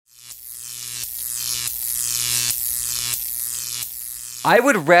I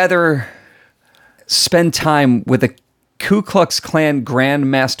would rather spend time with a Ku Klux Klan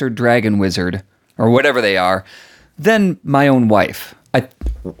Grandmaster Dragon Wizard, or whatever they are, than my own wife.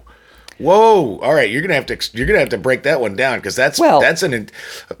 Whoa! All right, you're gonna have to break that one down, because that's an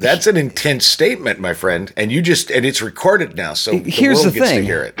intense statement, my friend, and it's recorded now, so here's the world the gets thing. to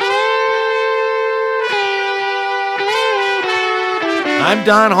hear it. I'm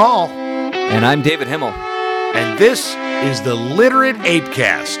Don Hall, And I'm David Himmel, and this is the Literate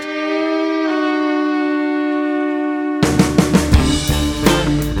ApeCast.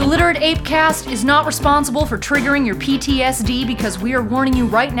 The Literate ApeCast is not responsible for triggering your PTSD, because we are warning you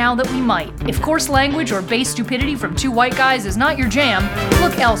right now that we might. If coarse language or base stupidity from two white guys is not your jam,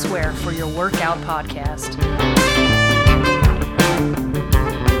 look elsewhere for your workout podcast.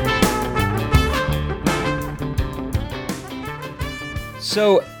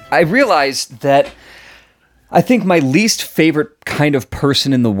 So I realized that I think my least favorite kind of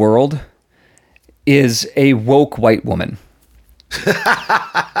person in the world is a woke white woman.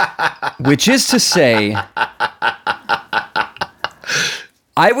 Which is to say,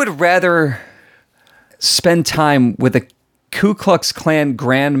 I would rather spend time with a Ku Klux Klan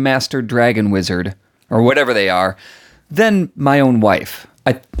Grandmaster Dragon Wizard, or whatever they are, than my own wife.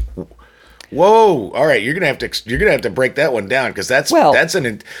 Whoa! All right, you're gonna have to break that one down, because that's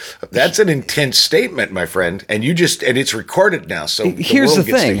an intense statement, my friend, and it's recorded now, so here's the world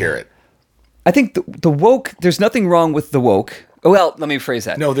the gets thing. to hear it. I think the woke. There's nothing wrong with the woke. Well, let me phrase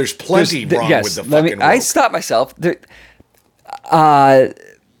that. No, there's plenty wrong with the fucking woke. I stopped myself. I'm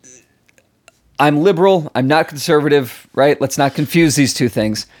liberal. I'm not conservative. Right? Let's not confuse these two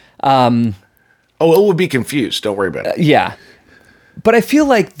things. It will be confused. Don't worry about it. Yeah, but I feel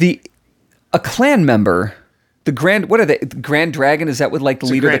like a Klan member, the Grand. What are they? The Grand Dragon? Is that what the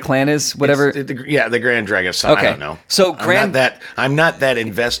leader of the Klan is? Whatever. The Grand Dragon. So Okay. I don't know. So I'm not that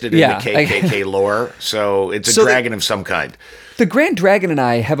invested in the KKK lore. So it's a dragon of some kind. The Grand Dragon and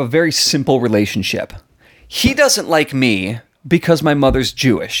I have a very simple relationship. He doesn't like me because my mother's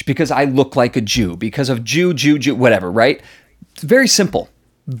Jewish, because I look like a Jew, because of Jew, whatever, right? It's very simple.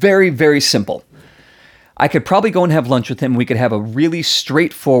 Very, very simple. I could probably go and have lunch with him. We could have a really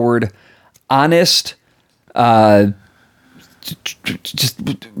straightforward, honest, just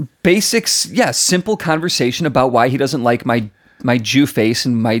basics, simple conversation about why he doesn't like my Jew face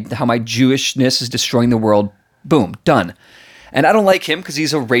and how my Jewishness is destroying the world. Boom, done. And I don't like him because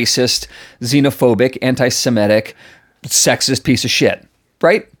he's a racist, xenophobic, anti-Semitic, sexist piece of shit.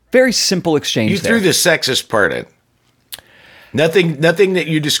 Right? Very simple exchange. You threw the sexist part in. Nothing that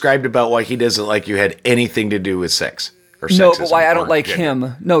you described about why he doesn't like you had anything to do with sex. No, but why I don't like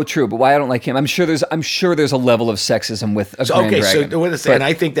him. No, true, but why I don't like him. I'm sure there's a level of sexism with a Grand Dragon. And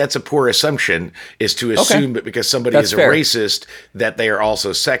I think that's a poor assumption, is to assume that because somebody is a racist that they are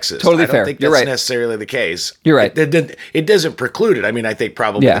also sexist. Totally fair. I don't think that's necessarily the case. You're right. It doesn't preclude it. I mean, I think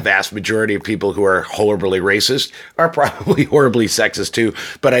probably the vast majority of people who are horribly racist are probably horribly sexist too,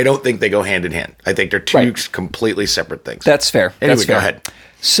 but I don't think they go hand in hand. I think they're two completely separate things. That's fair. Anyway, go ahead.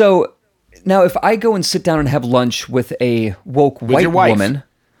 So now, if I go and sit down and have lunch with a woke white woman...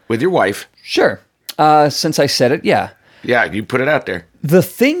 With your wife. Sure. Since I said it, yeah. Yeah, you put it out there. The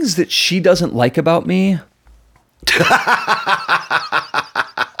things that she doesn't like about me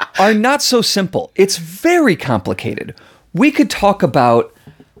are not so simple. It's very complicated. We could talk about...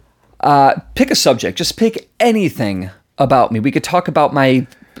 pick a subject. Just pick anything about me. We could talk about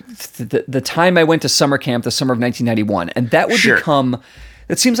the time I went to summer camp, the summer of 1991, and that would become...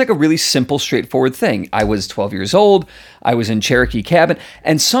 It seems like a really simple, straightforward thing. I was 12 years old. I was in Cherokee cabin.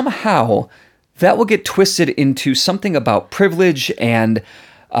 And somehow that will get twisted into something about privilege. And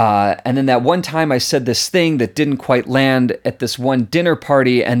then that one time I said this thing that didn't quite land at this one dinner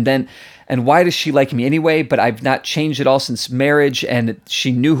party. And why does she like me anyway? But I've not changed at all since marriage. And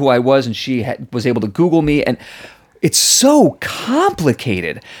she knew who I was, and she was able to Google me. And it's so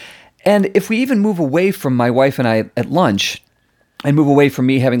complicated. And if we even move away from my wife and I at lunch, and move away from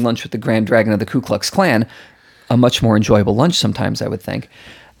me having lunch with the Grand Dragon of the Ku Klux Klan, a much more enjoyable lunch sometimes, I would think.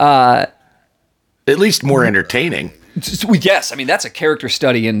 At least more entertaining. Yes, I mean, that's a character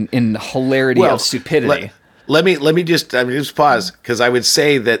study in hilarity of stupidity. Let me just pause, because I would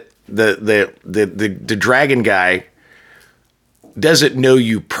say that the dragon guy doesn't know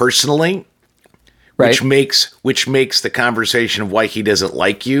you personally, which makes the conversation of why he doesn't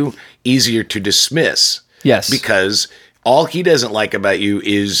like you easier to dismiss. Yes. Because all he doesn't like about you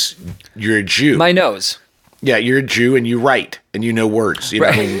is you're a Jew. My nose. Yeah, you're a Jew and you write and you know words. You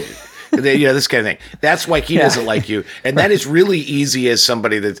know, this kind of thing. That's why he doesn't like you. And that is really easy as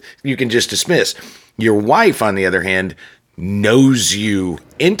somebody that you can just dismiss. Your wife, on the other hand, knows you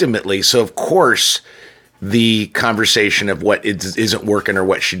intimately. So of course, the conversation of what isn't working or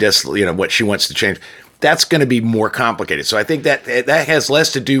what she does, what she wants to change, that's going to be more complicated. So I think that has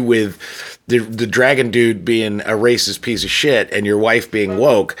less to do with the dragon dude being a racist piece of shit and your wife being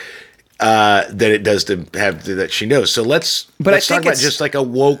woke than it does to have that she knows. So let's talk about just like a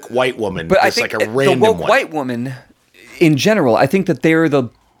woke white woman. But I like think a random the woke one. white woman, in general, I think that they're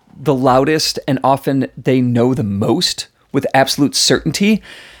the loudest and often they know the most with absolute certainty,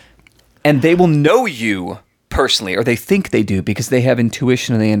 and they will know you personally, or they think they do because they have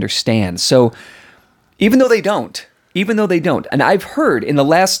intuition and they understand. So even though they don't, and I've heard in the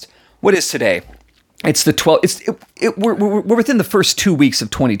last, what is today? It's the 12th. We're within the first 2 weeks of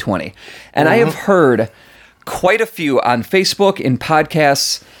 2020, and I have heard quite a few on Facebook, in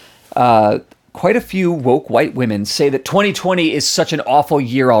podcasts, quite a few woke white women say that 2020 is such an awful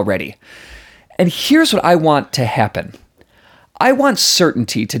year already. And here's what I want to happen. I want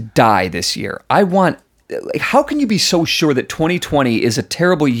certainty to die this year. How can you be so sure that 2020 is a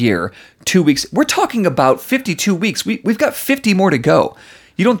terrible year? 2 weeks. We're talking about 52 weeks. We've got 50 more to go.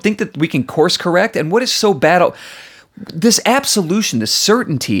 You don't think that we can course correct? And what is so bad? This absolution, this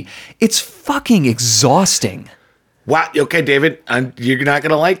certainty, it's fucking exhausting. Wow. Okay, David, you're not going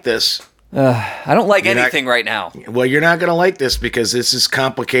to like this. I don't like anything right now. Well, you're not going to like this because this is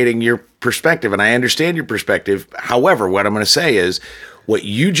complicating your perspective, and I understand your perspective. However, what I'm going to say is what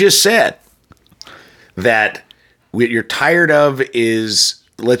you just said, that what you're tired of is,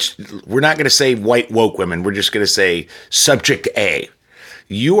 we're not going to say white woke women. We're just going to say subject A.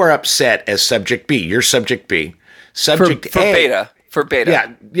 You are upset as subject B. You're subject B. Subject A. For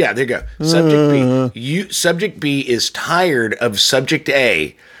beta. Yeah, there you go. Subject B. Subject B is tired of subject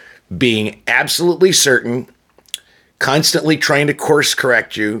A being absolutely certain, constantly trying to course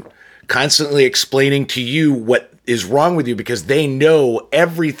correct you, constantly explaining to you what is wrong with you because they know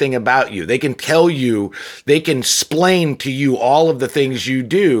everything about you. They can tell you, they can explain to you all of the things you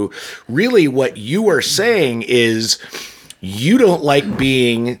do. Really, what you are saying is you don't like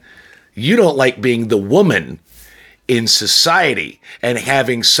being the woman in society and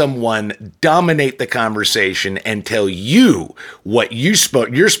having someone dominate the conversation and tell you what you're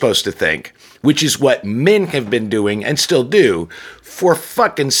supposed to think, which is what men have been doing and still do for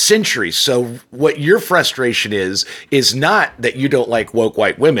fucking centuries. So what your frustration is not that you don't like woke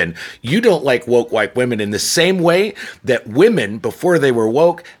white women. You don't like woke white women in the same way that women, before they were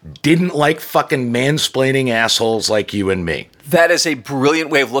woke, didn't like fucking mansplaining assholes like you and me. That is a brilliant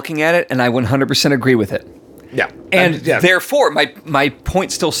way of looking at it, and I 100% agree with it. Yeah. And therefore, my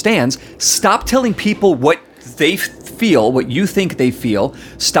point still stands. Stop telling people what they feel, what you think they feel.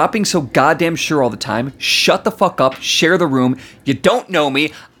 Stop being so goddamn sure all the time. Shut the fuck up. Share the room. You don't know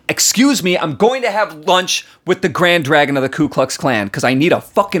me. Excuse me, I'm going to have lunch with the Grand Dragon of the Ku Klux Klan because I need a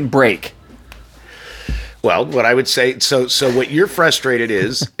fucking break. Well, what I would say, so what you're frustrated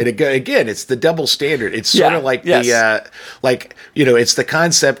is, and again, it's the double standard. It's sort of like it's the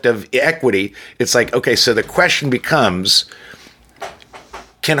concept of equity. It's like, okay, so the question becomes,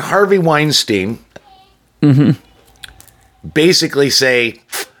 can Harvey Weinstein basically say,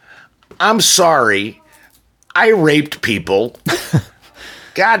 I'm sorry, I raped people.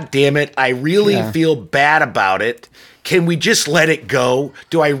 God damn it, I really feel bad about it. Can we just let it go?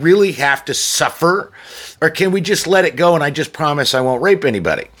 Do I really have to suffer? Or can we just let it go and I just promise I won't rape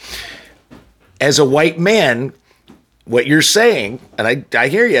anybody? As a white man, what you're saying, and I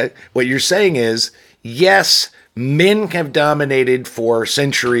hear you, what you're saying is, yes, men have dominated for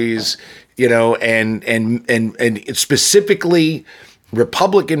centuries, and specifically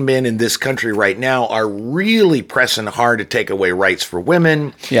Republican men in this country right now are really pressing hard to take away rights for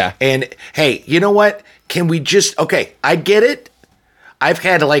women. Yeah. And hey, you know what? Can we just, okay, I get it. I've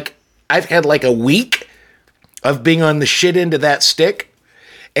had like a week of being on the shit end of that stick.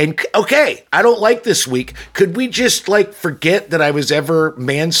 And okay, I don't like this week. Could we just forget that I was ever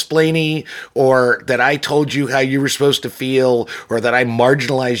mansplaining or that I told you how you were supposed to feel or that I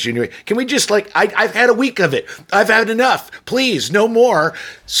marginalized you? Can we just I've had a week of it. I've had enough. Please, no more.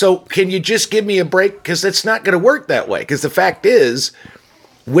 So can you just give me a break? Because it's not going to work that way. Because the fact is,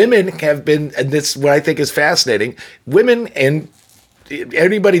 women have been, and this is what I think is fascinating, women and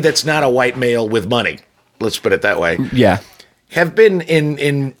anybody that's not a white male with money, let's put it that way. Yeah. Have been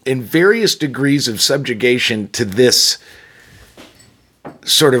in various degrees of subjugation to this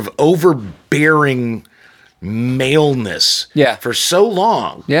sort of overbearing maleness for so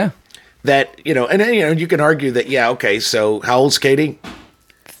long. Yeah. That, and then, you can argue that, okay, so how old's Katie?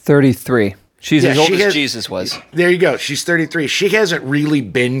 33. She's as old as Jesus was. There you go. She's 33. She hasn't really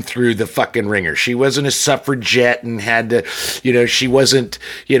been through the fucking ringer. She wasn't a suffragette and had to, she wasn't,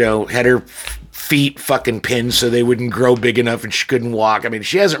 had her feet fucking pinned so they wouldn't grow big enough and she couldn't walk. I mean,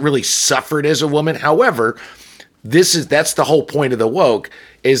 she hasn't really suffered as a woman. However, that's the whole point of the woke,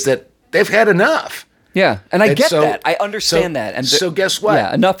 is that they've had enough. Yeah, and I get that. I understand that. And so guess what?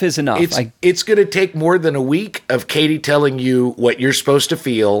 Yeah, enough is enough. It's going to take more than a week of Katie telling you what you're supposed to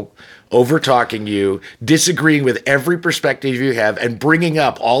feel, over-talking you, disagreeing with every perspective you have, and bringing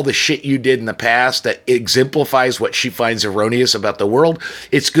up all the shit you did in the past that exemplifies what she finds erroneous about the world.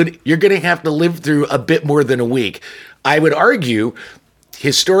 It's good. You're going to have to live through a bit more than a week. I would argue,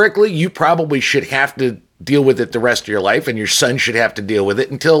 historically, you probably should have to deal with it the rest of your life, and your son should have to deal with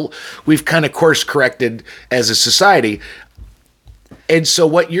it until we've kind of course corrected as a society. And so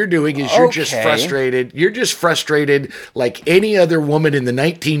what you're doing is you're just frustrated. You're just frustrated like any other woman in the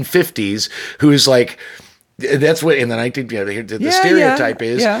 1950s who is like, that's what in the the stereotype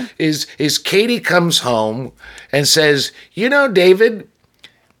is Katie comes home and says, David,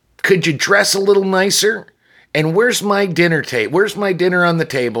 could you dress a little nicer? And where's my dinner table? Where's my dinner on the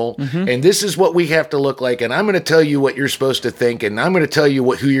table? Mm-hmm. And this is what we have to look like. And I'm going to tell you what you're supposed to think. And I'm going to tell you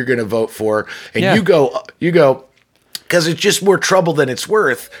who you're going to vote for. And you go, because it's just more trouble than it's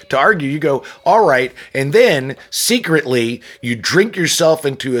worth to argue. You go, all right. And then secretly you drink yourself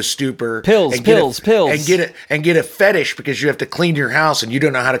into a stupor. Pills. And get a fetish because you have to clean your house and you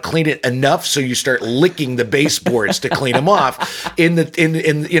don't know how to clean it enough. So you start licking the baseboards to clean them off so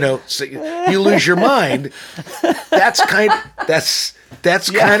you lose your mind. That's kind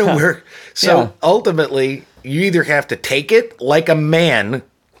of where, ultimately you either have to take it like a man.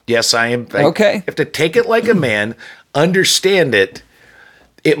 Yes, I am. Okay. You have to take it like a man. Understand it.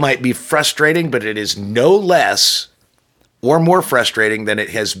 It might be frustrating, but it is no less or more frustrating than it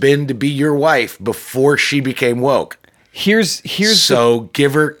has been to be your wife before she became woke.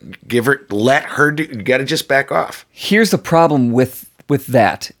 Give her, let her do. You got to just back off. Here's the problem with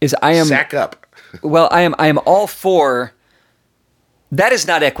that is sack up. Well, I am all for. That is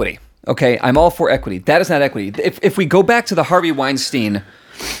not equity. Okay, I'm all for equity. That is not equity. If we go back to the Harvey Weinstein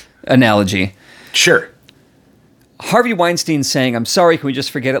analogy, sure. Harvey Weinstein saying, "I'm sorry, can we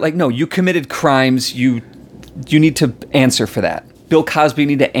just forget it?" Like, no, you committed crimes. You need to answer for that. Bill Cosby, you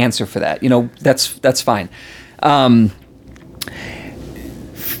need to answer for that. That's fine.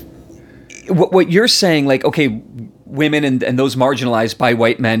 What you're saying, like, okay, women and those marginalized by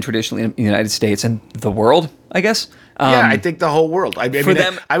white men traditionally in the United States and the world, I guess. I think the whole world. I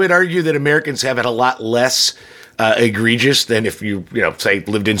would argue that Americans have it a lot less egregious than if you say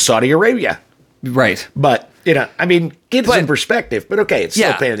lived in Saudi Arabia. Right. But, get it in perspective. But okay, it's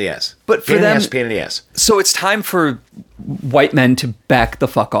still a pain in the ass. But for them, pain in the ass. So it's time for white men to back the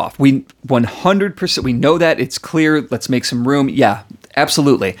fuck off. We 100%, we know that. It's clear. Let's make some room. Yeah,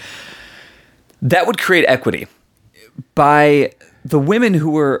 absolutely. That would create equity. By the women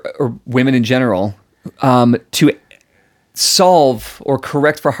or women in general, to solve or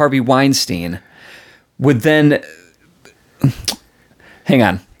correct for Harvey Weinstein would then... Hang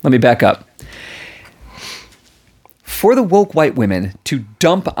on. Let me back up. For the woke white women to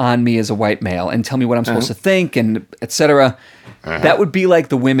dump on me as a white male and tell me what I'm supposed to think and etc., that would be like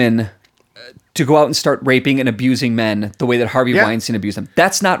the women to go out and start raping and abusing men the way that Harvey Weinstein abused them.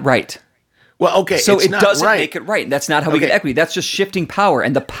 That's not right. Well, okay, so it doesn't make it right. That's not how we get equity. That's just shifting power,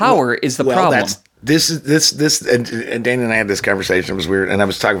 and the power is the problem. This, and Dana and I had this conversation. It was weird, and I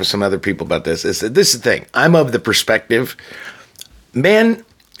was talking with some other people about this. This is the thing. I'm of the perspective, man,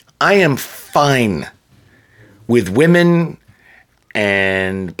 I am fine with women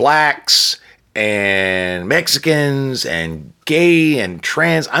and blacks and Mexicans and gay and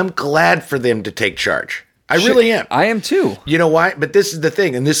trans. I'm glad for them to take charge. I really am. I am too. You know why? But this is the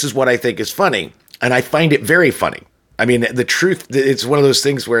thing, and this is what I think is funny, and I find it very funny. I mean, the truth, it's one of those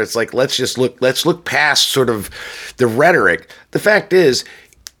things where it's like, let's look past sort of the rhetoric. The fact is,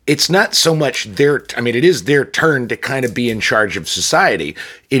 it's not so much it is their turn to kind of be in charge of society.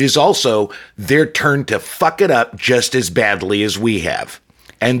 It is also their turn to fuck it up just as badly as we have.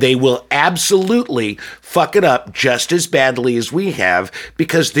 And they will absolutely fuck it up just as badly as we have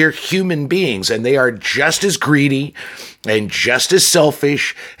because they're human beings and they are just as greedy and just as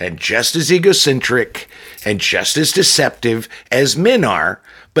selfish and just as egocentric and just as deceptive as men are.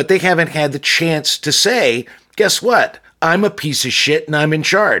 But they haven't had the chance to say, guess what? I'm a piece of shit and I'm in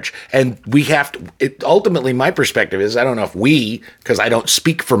charge. And we have to, ultimately my perspective is, I don't know if because I don't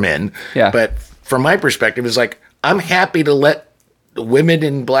speak for men, but from my perspective is like, I'm happy to let women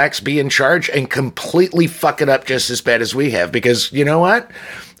and blacks be in charge and completely fuck it up just as bad as we have. Because you know what?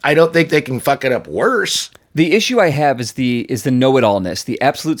 I don't think they can fuck it up worse. The issue I have is the know-it-allness, the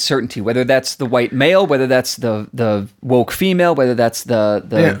absolute certainty, whether that's the white male, whether that's the woke female, whether that's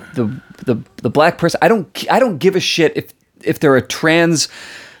the black person. I don't give a shit if they're a trans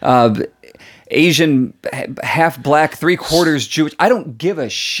Asian, half black, 3/4 Jewish. I don't give a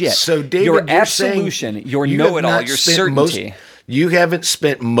shit. So David, your you're absolution, saying your know-it-all, your certainty. You haven't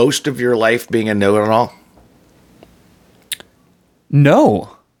spent most of your life being a know-it-all?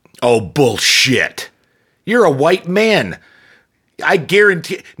 No. Oh, bullshit. You're a white man. I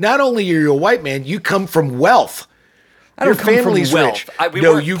guarantee, not only are you a white man, you come from wealth. I don't come from wealth. We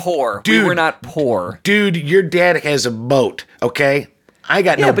weren't poor. Dude, we were not poor. Dude, your dad has a boat, okay? I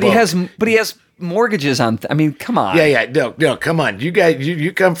got no boat. But he has mortgages on, I mean, come on. Yeah, no, come on. You guys,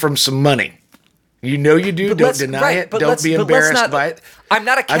 you come from some money. You know you do. Don't deny it. Don't be embarrassed by it. I'm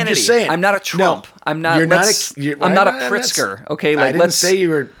not a Kennedy. I'm just saying. I'm not a Trump. No, I'm not. I'm not a Pritzker. Okay, I didn't say you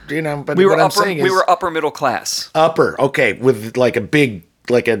were. But we were what I'm saying is we were upper middle class. Upper, okay, with like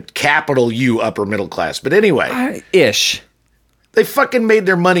a capital U upper middle class. But anyway, ish. They fucking made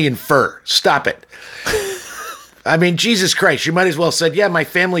their money in fur. Stop it. I mean, Jesus Christ, you might as well said, yeah, my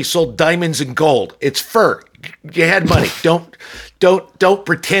family sold diamonds and gold. It's fur. You had money. Don't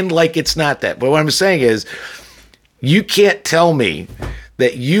pretend like it's not that. But what I'm saying is, you can't tell me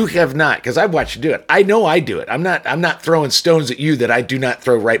that you have not, because I've watched you do it. I know I do it. I'm not throwing stones at you that I do not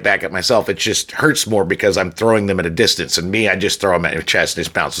throw right back at myself. It just hurts more because I'm throwing them at a distance, and I just throw them at your chest and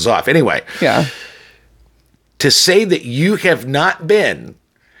it bounces off. Anyway. Yeah. To say that you have not been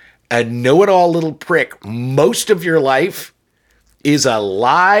a know-it-all little prick most of your life is a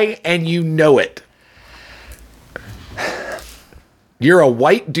lie, and you know it. You're a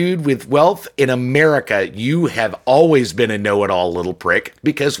white dude with wealth in America. You have always been a know-it-all little prick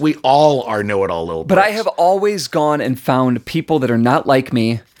because we all are know-it-all little pricks. But I have always gone and found people that are not like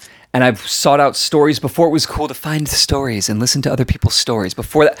me, and I've sought out stories before it was cool to find stories and listen to other people's stories.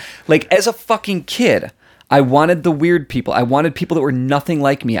 Before that, like as a fucking kid, I wanted the weird people. I wanted people that were nothing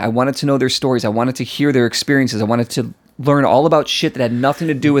like me. I wanted to know their stories. I wanted to hear their experiences. I wanted to learn all about shit that had nothing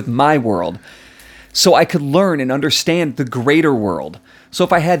to do with my world, so I could learn and understand the greater world. So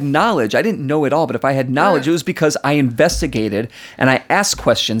if I had knowledge, I didn't know it all, but if I had knowledge, it was because I investigated and I asked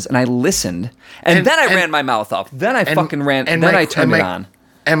questions and I listened, and then I ran my mouth off. Then I fucking ran, and then I turned it on.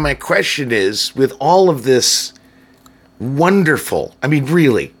 And my question is, with all of this wonderful, I mean,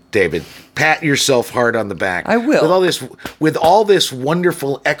 really, David, pat yourself hard on the back. I will. With all this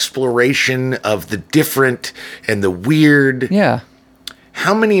wonderful exploration of the different and the weird. Yeah.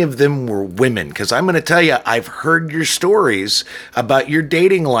 How many of them were women? Because I'm going to tell you, I've heard your stories about your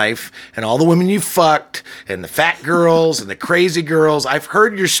dating life and all the women you fucked and the fat girls and the crazy girls. I've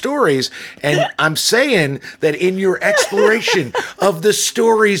heard your stories, and I'm saying that in your exploration of the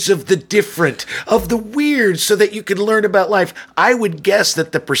stories of the different, of the weird, so that you could learn about life, I would guess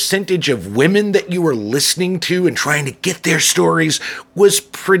that the percentage of women that you were listening to and trying to get their stories was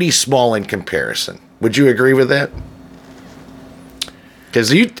pretty small in comparison. Would you agree with that?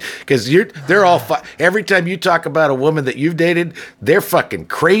 Because they're all every time you talk about a woman that you've dated, they're fucking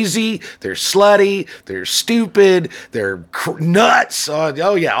crazy, they're slutty, they're stupid, they're nuts.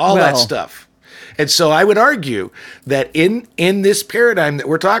 Oh yeah, all that stuff. And so I would argue that in this paradigm that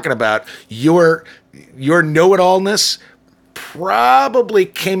we're talking about, your know-it-allness probably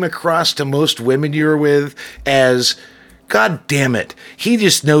came across to most women you were with as, God damn it. He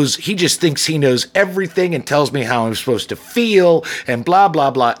just thinks he knows everything and tells me how I'm supposed to feel and blah,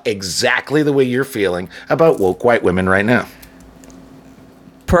 blah, blah. Exactly the way you're feeling about woke white women right now.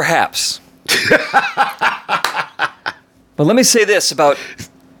 Perhaps. But let me say this about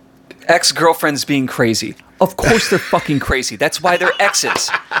ex-girlfriends being crazy. Of course they're fucking crazy. That's why they're exes.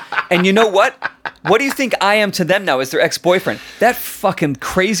 And you know what? What do you think I am to them now as their ex-boyfriend? That fucking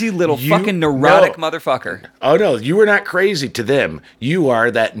crazy little fucking neurotic motherfucker. Oh, no. You were not crazy to them. You are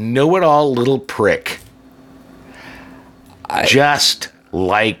that know-it-all little prick. Just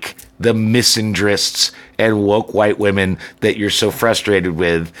like the misandrists and woke white women that you're so frustrated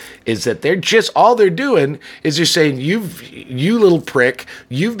with, is that they're just, all they're doing is they're saying, you little prick,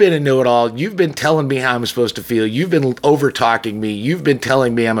 you've been a know-it-all, you've been telling me how I'm supposed to feel, you've been over-talking me, you've been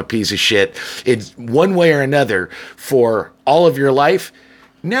telling me I'm a piece of shit, it's one way or another for all of your life.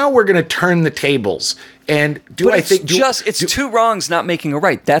 Now we're going to turn the tables. And it's two wrongs not making a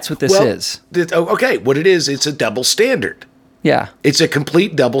right. That's what this is. Okay, what it is, it's a double standard. Yeah. It's a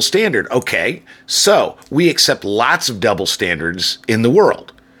complete double standard. Okay, so we accept lots of double standards in the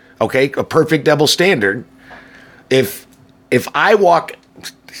world. Okay, a perfect double standard. If I walk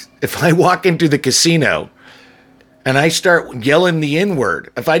into the casino and I start yelling the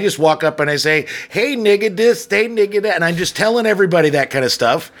N-word, if I just walk up and I say, hey, nigga this, hey, nigga that, and I'm just telling everybody that kind of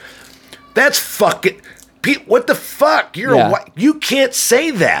stuff, that's fucking... What the fuck? You can't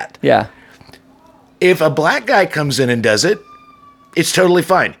say that. Yeah. If a black guy comes in and does it, it's totally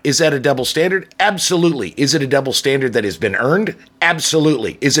fine. Is that a double standard? Absolutely. Is it a double standard that has been earned?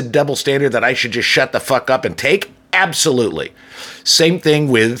 Absolutely. Is it a double standard that I should just shut the fuck up and take? Absolutely. Same thing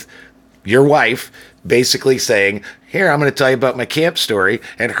with your wife basically saying, here, I'm going to tell you about my camp story,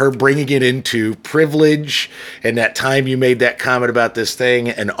 and her bringing it into privilege and that time you made that comment about this thing,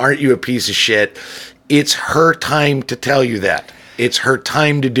 and aren't you a piece of shit? It's her time to tell you that. It's her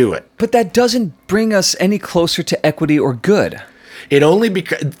time to do it. But that doesn't bring us any closer to equity or good. It only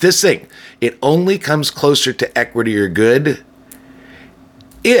comes closer to equity or good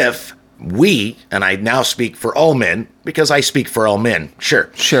if we, and I now speak for all men, because I speak for all men,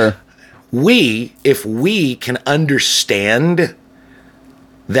 sure. If we can understand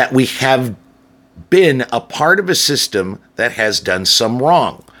that we have been a part of a system that has done some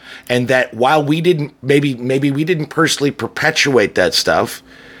wrong. And that while we didn't, maybe we didn't personally perpetuate that stuff,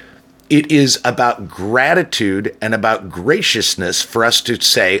 it is about gratitude and about graciousness for us to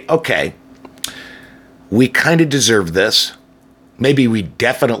say, okay, we kind of deserve this. Maybe we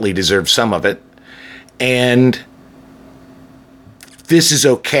definitely deserve some of it. And this is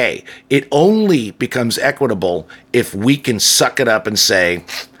okay. It only becomes equitable if we can suck it up and say,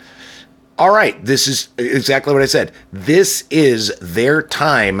 all right, this is exactly what I said. This is their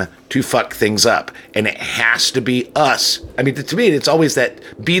time to fuck things up. And it has to be us. I mean, to me, it's always that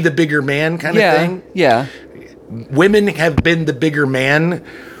be the bigger man kind of thing. Yeah. Women have been the bigger man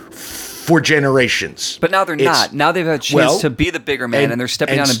for generations. But now they're not. Now they've had a chance to be the bigger man, and they're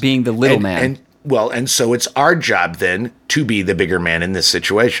stepping on and being the little man. And so it's our job then to be the bigger man in this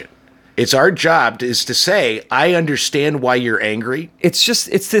situation. It's our job is to say, I understand why you're angry. It's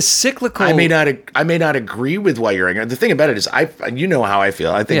this cyclical. I may not agree with why you're angry. The thing about it is, you know how I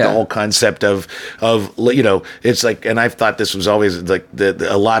feel. I think the whole concept of it's like, and I've thought this was always like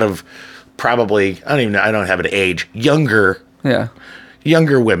a lot of probably, I don't have an age, younger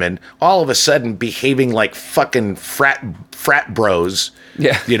women all of a sudden behaving like fucking frat bros.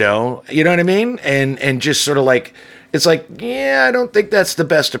 Yeah. You know what I mean? And just sort of like, it's like, yeah, I don't think that's the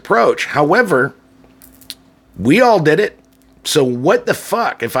best approach. However, we all did it. So what the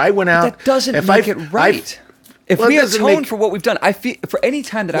fuck? If I went out... That doesn't make it right. If we atone for what we've done, I feel for any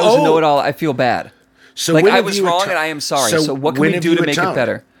time that I was a know-it-all, I feel bad. So like I was wrong and I am sorry. So what can we do to make it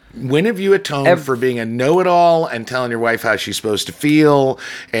better? When have you atoned for being a know-it-all and telling your wife how she's supposed to feel?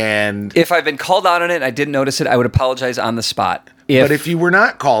 And if I've been called out on it and I didn't notice it, I would apologize on the spot. But if you were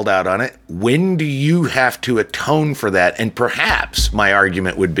not called out on it, when do you have to atone for that? And perhaps my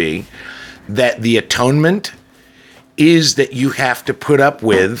argument would be that the atonement is that you have to put up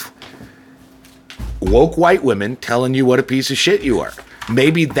with woke white women telling you what a piece of shit you are.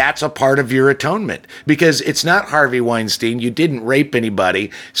 Maybe that's a part of your atonement, because it's not Harvey Weinstein. You didn't rape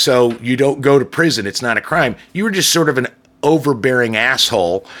anybody, so you don't go to prison. It's not a crime. You were just sort of an overbearing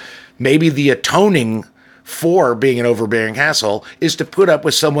asshole. Maybe the atoning for being an overbearing asshole is to put up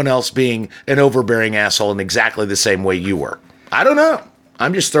with someone else being an overbearing asshole in exactly the same way you were. I don't know.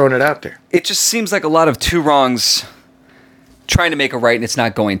 I'm just throwing it out there. It just seems like a lot of two wrongs trying to make a right, and it's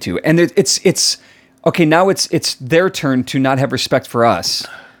not going to. And it's okay, now it's their turn to not have respect for us.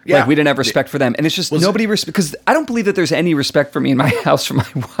 Yeah. Like we didn't have respect for them. And it's just nobody because I don't believe that there's any respect for me in my house from my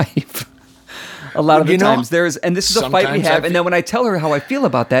wife. A lot of the times there's, and this is a fight we have. And then when I tell her how I feel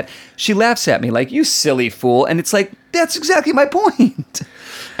about that, she laughs at me like, you silly fool. And it's like, that's exactly my point.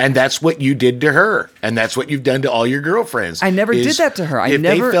 And that's what you did to her. And that's what you've done to all your girlfriends. I never did that to her. If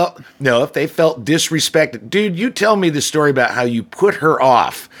they felt disrespected. Dude, you tell me the story about how you put her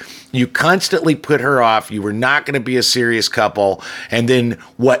off. You constantly put her off. You were not going to be a serious couple. And then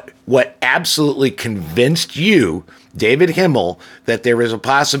what absolutely convinced you, David Himmel, that there was a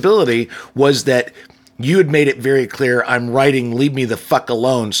possibility was that you had made it very clear, I'm writing, leave me the fuck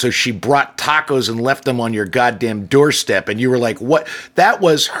alone. So she brought tacos and left them on your goddamn doorstep. And you were like, what? That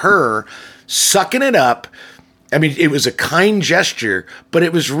was her sucking it up. I mean, it was a kind gesture, but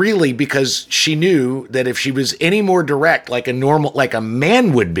it was really because she knew that if she was any more direct, like a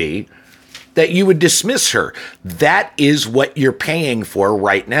man would be, that you would dismiss her. That is what you're paying for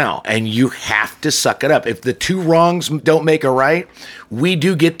right now. And you have to suck it up. If the two wrongs don't make a right, we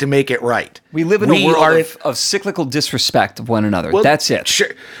do get to make it right. We live in a world of cyclical disrespect of one another. Well, that's it. Sure.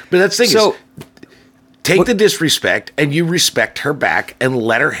 But that's the thing is, take the disrespect and you respect her back and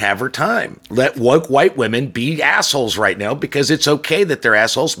let her have her time. Let woke white women be assholes right now because it's okay that they're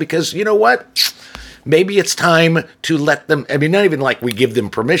assholes because you know what? maybe it's time to let them, I mean, not even like we give them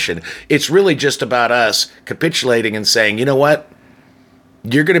permission. It's really just about us capitulating and saying, you know what?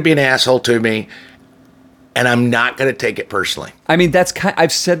 You're going to be an asshole to me, and I'm not going to take it personally. I mean,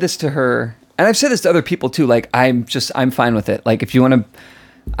 I've said this to her, and I've said this to other people too. Like, I'm fine with it. Like, if you want to,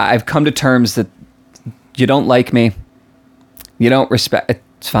 I've come to terms that you don't like me, you don't respect,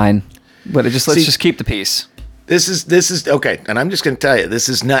 it's fine. But let's just keep the peace. This is okay, and I'm just going to tell you, this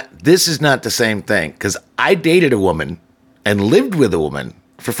is not the same thing, because I dated a woman and lived with a woman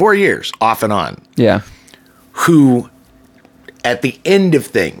for 4 years, off and on. Yeah. Who, at the end of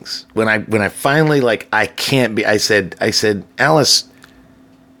things, when I finally I can't be, I said, Alice,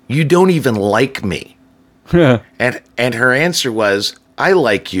 you don't even like me. and her answer was, I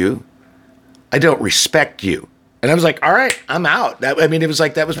like you, I don't respect you. And I was like, all right, I'm out. It was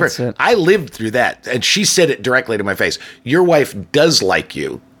like, that was perfect. I lived through that. And she said it directly to my face. Your wife does like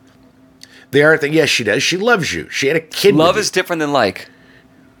you. The other thing, yes, she does. She loves you. She had a kid. Love is different than like.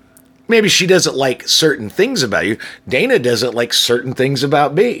 Maybe she doesn't like certain things about you. Dana doesn't like certain things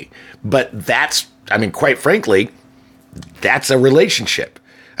about me. But quite frankly, that's a relationship.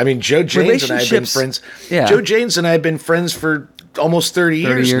 I mean, Joe James and I have been friends. Yeah. Joe James and I have been friends for almost 30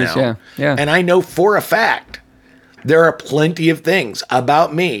 years now. Yeah. And I know for a fact, there are plenty of things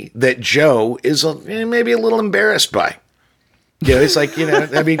about me that Joe is maybe a little embarrassed by. It's like,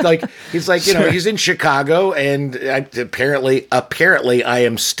 he's like, Sure. He's in Chicago, and apparently I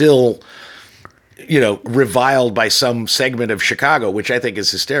am still, reviled by some segment of Chicago, which I think is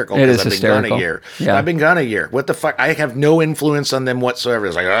hysterical. It is I've hysterical. been gone a year. Yeah. I've been gone a year. What the fuck? I have no influence on them whatsoever.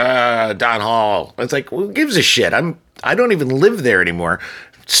 It's like, Don Hall. It's like, who gives a shit? I don't even live there anymore.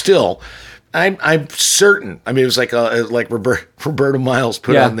 Still. I'm certain. I mean, it was like Roberto Miles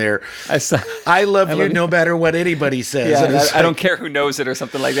put on there. I love you no matter what anybody says. Yeah, I don't care who knows it or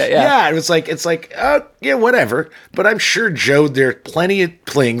something like that. Yeah. Yeah, it's like, whatever. But I'm sure Joe, there are plenty of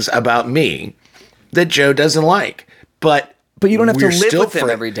things about me that Joe doesn't like. But you don't have to live with him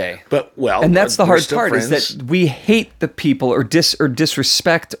every day. And that's the hard part, is that we hate the people or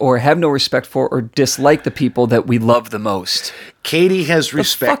disrespect or have no respect for or dislike the people that we love the most. Katie has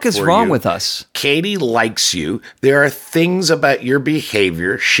respect for you. What the fuck is wrong with us? Katie likes you. There are things about your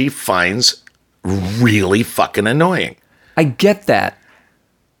behavior she finds really fucking annoying. I get that.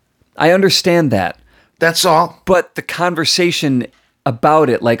 I understand that. That's all. But the conversation about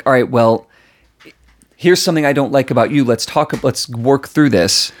it, like, all right, well, here's something I don't like about you. Let's work through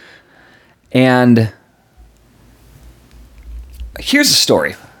this. And here's a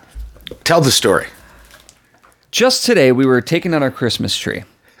story. Tell the story. Just today, we were taking down our Christmas tree.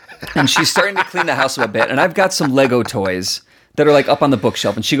 And she's starting to clean the house up a bit. And I've got some Lego toys that are like up on the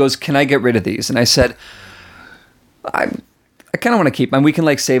bookshelf. And she goes, can I get rid of these? And I said, I kind of want to keep them. We can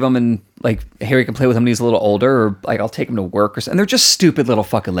like save them, and like Harry can play with them when he's a little older, or like I'll take them to work or something. And they're just stupid little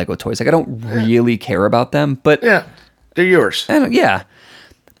fucking Lego toys. Like, I don't really care about them, but yeah, they're yours. Yeah.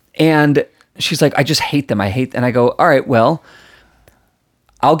 And she's like, I just hate them. And I go, all right, well,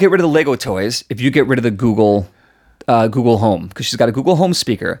 I'll get rid of the Lego toys if you get rid of the Google Home, because she's got a Google Home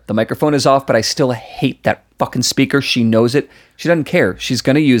speaker. The microphone is off, but I still hate that fucking speaker. She knows it. She doesn't care. She's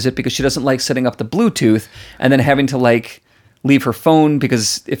going to use it because she doesn't like setting up the Bluetooth and then having to like leave her phone,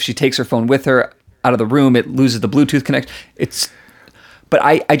 because if she takes her phone with her out of the room, it loses the Bluetooth connection. But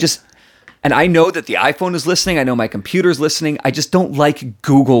I know that the iPhone is listening. I know my computer's listening. I just don't like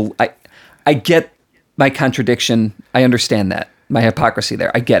Google. I get my contradiction. I understand that. My hypocrisy there.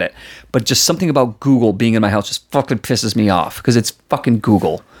 I get it. But just something about Google being in my house just fucking pisses me off, because it's fucking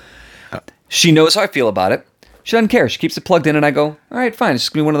Google. She knows how I feel about it. She doesn't care. She keeps it plugged in, and I go, all right, fine. It's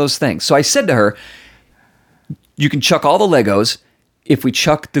just going to be one of those things. So I said to her, you can chuck all the Legos if we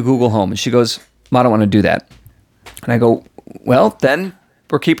chuck the Google Home. And she goes, I don't want to do that. And I go, well, then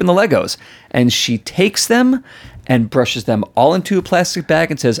we're keeping the Legos. And she takes them and brushes them all into a plastic bag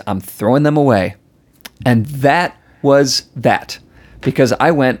and says, I'm throwing them away. And that was that. Because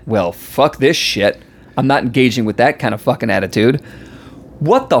I went, well, fuck this shit. I'm not engaging with that kind of fucking attitude.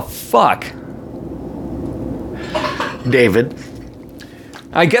 What the fuck? David.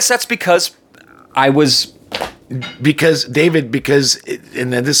 I guess that's because and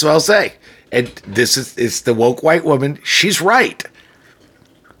then this is what I'll say. And it's the woke white woman. She's right.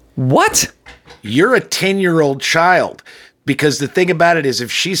 What? You're a 10-year-old child. Because the thing about it is, if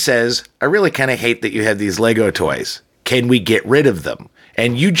she says, I really kind of hate that you have these Lego toys, can we get rid of them?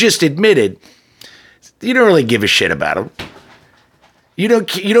 And you just admitted you don't really give a shit about them.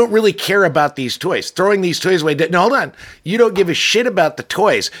 You don't really care about these toys. Throwing these toys away. No, hold on. You don't give a shit about the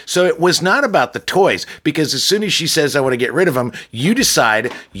toys. So it was not about the toys, because as soon as she says, I want to get rid of them, you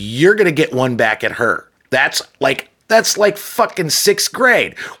decide you're going to get one back at her. That's like fucking 6th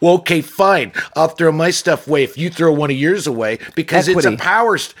grade. Well, okay, fine. I'll throw my stuff away if you throw one of yours away, because Equity. it's a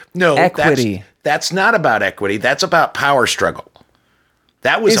power. No, Equity. That's not about equity. That's about power struggle.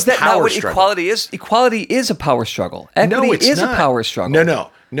 That was Is a that power not what struggle. equality is? Equality is a power struggle. Equity No, it's is not. a power struggle.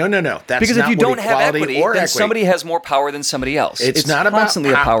 No. That's Because not if you what don't have equality equity, or then equity. somebody has more power than somebody else. It's not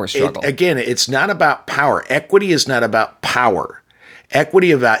constantly about a power struggle. It's not about power. Equity is not about power.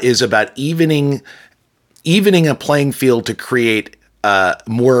 Equity is about evening a playing field to create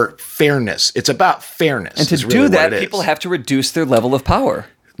more fairness. It's about fairness. And to do that, people have to reduce their level of power.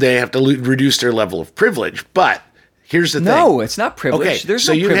 They have to reduce their level of privilege. But here's the thing. No, it's not privilege. Okay, There's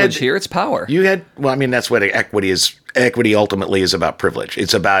so no you privilege had- here. It's power. That's what equity is. Equity ultimately is about privilege.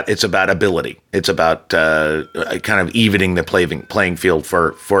 It's about ability. It's about kind of evening the playing field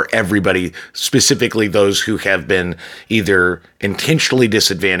for everybody, specifically those who have been either intentionally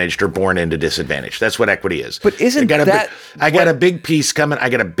disadvantaged or born into disadvantage. That's what equity is. But isn't I got a big piece coming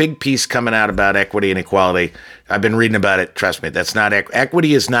out about equity and equality. I've been reading about it. Trust me, that's not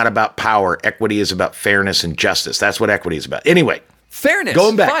equity is not about power. Equity is about fairness and justice. That's what equity is about. Anyway, fairness.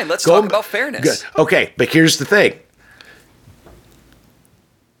 going back. Fine, let's talk about fairness. Good. Okay, but here's the thing.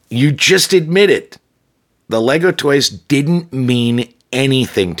 You just admitted the Lego toys didn't mean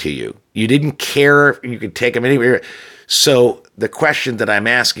anything to you. You didn't care if you could take them anywhere. So the question that I'm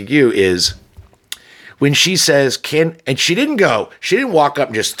asking you is, when she says, and she didn't walk up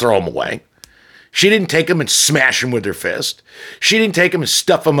and just throw them away. She didn't take them and smash them with her fist. She didn't take them and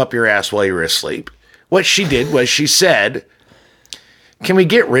stuff them up your ass while you were asleep. What she did was she said, can we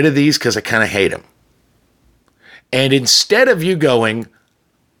get rid of these? Because I kind of hate them. And instead of you going,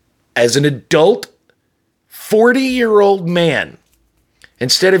 as an adult, 40-year-old man,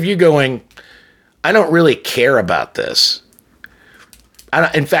 instead of you going, I don't really care about this.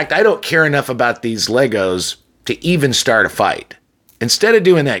 In fact, I don't care enough about these Legos to even start a fight. Instead of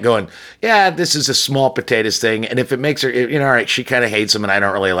doing that, going, yeah, this is a small potatoes thing, and if it makes her, all right, she kind of hates them and I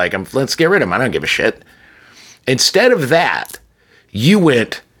don't really like them, let's get rid of them. I don't give a shit. Instead of that, you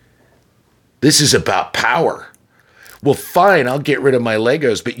went, this is about power. Well, fine, I'll get rid of my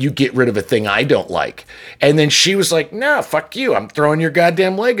Legos, but you get rid of a thing I don't like. And then she was like, no, fuck you. I'm throwing your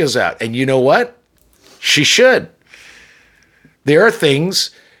goddamn Legos out. And you know what? She should. There are things,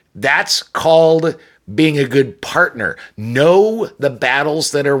 that's called being a good partner. Know the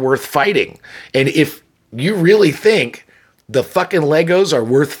battles that are worth fighting. And if you really think the fucking Legos are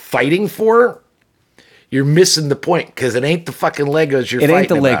worth fighting for, you're missing the point, because it ain't the fucking Legos you're fighting about. It ain't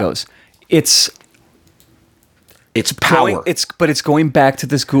the Legos. It's power. But it's going back to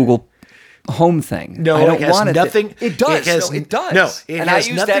this Google Home thing. No, I don't it has want nothing. It does. It does. No, it and has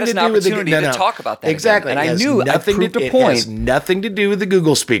I used nothing that as to an do with opportunity to talk about that. Exactly. Again. And It I knew I proved a point. It has nothing to do with the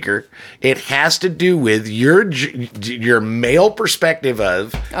Google speaker. It has to do with your male perspective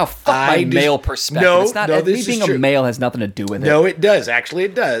of. Oh, fuck my male perspective. No, it's not, me being a male has nothing to do with it. No, it does. Actually,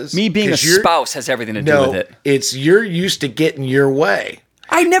 it does. Me being a spouse has everything to do with it. It's you're used to getting your way.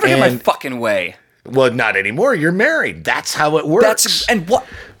 I never get my fucking way. Well, not anymore. You're married. That's how it works. And what?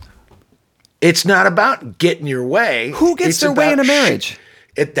 It's not about getting your way. Who gets their way in a marriage?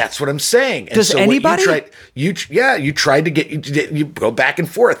 That's what I'm saying. And Does anybody? You tried to get, you go back and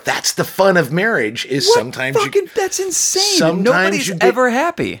forth. That's the fun of marriage. Is what sometimes that's insane. Sometimes Nobody's ever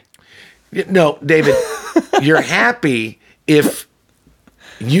happy. No, David, you're happy if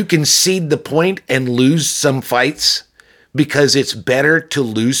you concede the point and lose some fights, because it's better to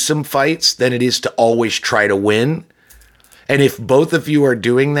lose some fights than it is to always try to win. And if both of you are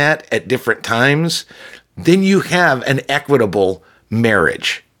doing that at different times, then you have an equitable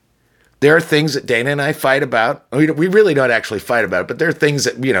marriage. There are things that Dana and I fight about. We really don't actually fight about it, but there are things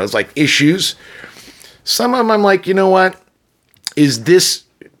that, it's like issues. Some of them I'm like, you know what? Is this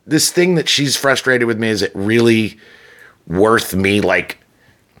thing that she's frustrated with me, is it really worth me like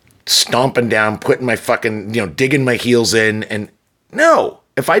stomping down, putting my fucking, digging my heels in? And no,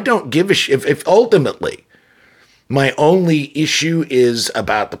 if I don't give a shit, if ultimately my only issue is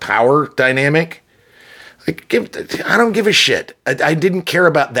about the power dynamic, I don't give a shit. I didn't care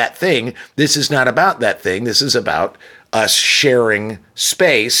about that thing. This is not about that thing. This is about us sharing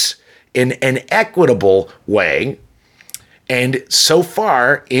space in an equitable way. And so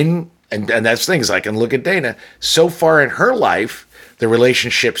far and that's the thing, is I can look at Dana, so far in her life, the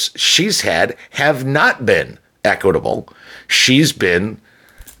relationships she's had have not been equitable. She's been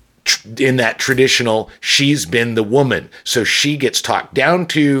in that traditional, she's been the woman. So she gets talked down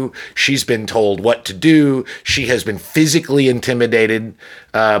to, she's been told what to do, she has been physically intimidated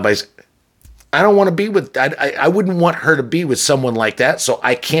by... I don't want to be with... I wouldn't want her to be with someone like that, so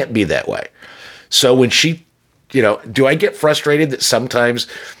I can't be that way. So when she... do I get frustrated that sometimes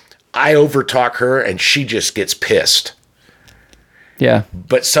I overtalk her and she just gets pissed? Yeah.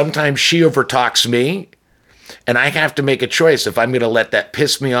 But sometimes she overtalks me, and I have to make a choice if I'm going to let that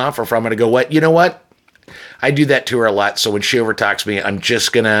piss me off or if I'm going to go, what? You know what? I do that to her a lot. So when she overtalks me, I'm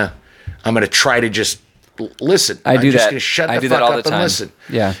going to try to just listen. I'm just going to shut the fuck up and listen.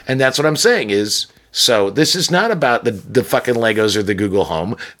 Yeah. And that's what I'm saying is, so this is not about the fucking Legos or the Google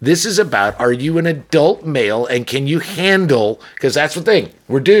Home. This is about, are you an adult male and can you handle, because that's the thing.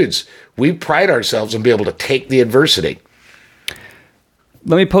 We're dudes. We pride ourselves on being able to take the adversity.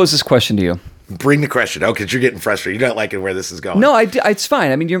 Let me pose this question to you. Bring the question. Oh, because you're getting frustrated. You're not liking where this is going. No, it's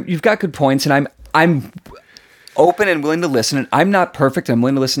fine. I mean, you've got good points, and I'm open and willing to listen. And I'm not perfect. I'm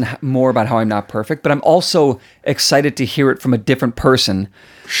willing to listen more about how I'm not perfect, but I'm also excited to hear it from a different person.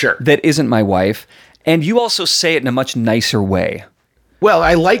 Sure. That isn't my wife. And you also say it in a much nicer way. Well,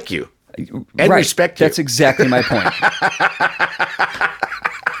 I like you and respect you. That's exactly my point.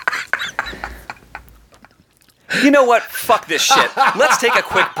 You know what? Fuck this shit. Let's take a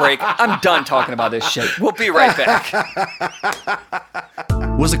quick break. I'm done talking about this shit. We'll be right back.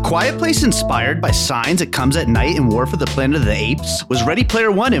 Was A Quiet Place inspired by signs it comes at night in War for the Planet of the Apes? Was Ready Player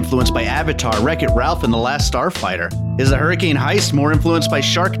One influenced by Avatar, Wreck-It Ralph, and The Last Starfighter? Is The Hurricane Heist more influenced by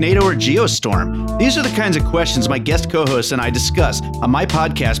Sharknado or Geostorm? These are the kinds of questions my guest co-hosts and I discuss on my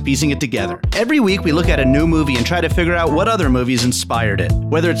podcast, Piecing It Together. Every week we look at a new movie and try to figure out what other movies inspired it.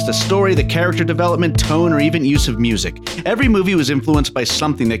 Whether it's the story, the character development, tone, or even use of music. Every movie was influenced by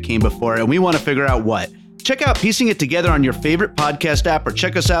something that came before it, and we want to figure out what. Check out Piecing It Together on your favorite podcast app or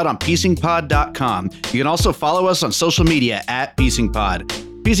check us out on piecingpod.com. You can also follow us on social media at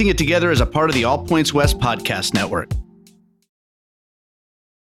piecingpod. Piecing It Together is a part of the All Points West podcast network.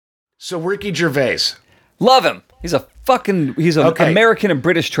 So Ricky Gervais. Love him. He's an American and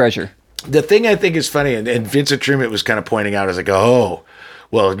British treasure. The thing I think is funny, and Vincent Truman was kind of pointing out, is like, oh,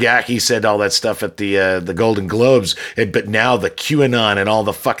 well, yeah, he said all that stuff at the Golden Globes, but now the QAnon and all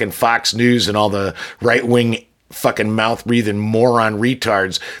the fucking Fox News and all the right-wing fucking mouth-breathing moron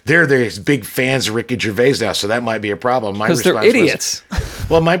retards, they're big fans of Ricky Gervais now, so that might be a problem. Because they're idiots.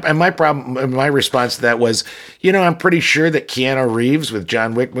 My response to that was, I'm pretty sure that Keanu Reeves with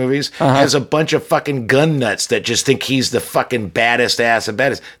John Wick movies has a bunch of fucking gun nuts that just think he's the fucking baddest ass of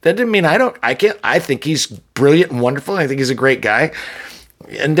baddest. That didn't mean I think he's brilliant and wonderful. I think he's a great guy.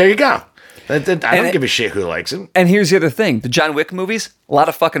 And there you go. I don't give a shit who likes him. And here's the other thing. The John Wick movies, a lot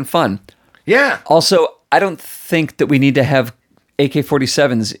of fucking fun. Yeah. Also, I don't think that we need to have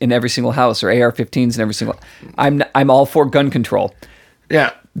AK-47s in every single house or AR-15s in every single... I'm all for gun control.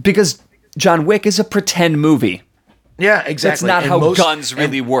 Yeah. Because John Wick is a pretend movie. Yeah, exactly. That's not how guns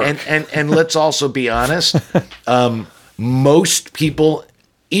really work. And let's also be honest. Most people...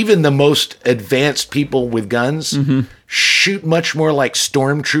 Even the most advanced people with guns shoot much more like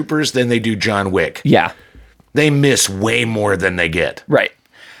stormtroopers than they do John Wick. Yeah. They miss way more than they get. Right.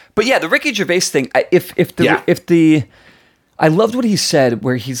 But yeah, the Ricky Gervais thing, I loved what he said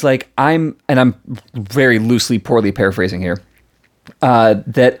where he's like, I'm very loosely, poorly paraphrasing here,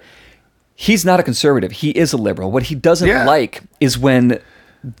 that he's not a conservative. He is a liberal. What he doesn't like is when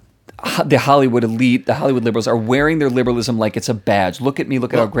the Hollywood elite, the Hollywood liberals are wearing their liberalism like it's a badge. Look at me,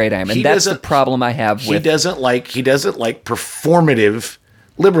 look at how great I am. And that's the problem I have with... He doesn't like performative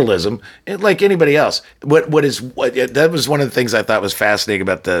liberalism like anybody else. That was one of the things I thought was fascinating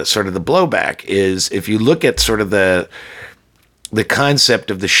about the sort of the blowback is if you look at sort of the concept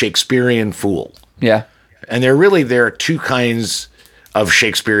of the Shakespearean fool. Yeah. And there are two kinds of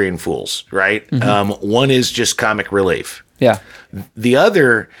Shakespearean fools, right? Mm-hmm. One is just comic relief. Yeah. The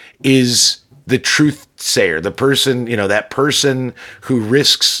other is the truth sayer, the person, that person who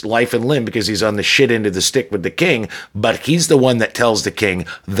risks life and limb because he's on the shit end of the stick with the king, but he's the one that tells the king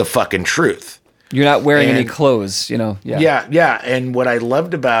the fucking truth. You're not wearing any clothes, Yeah. Yeah. And what I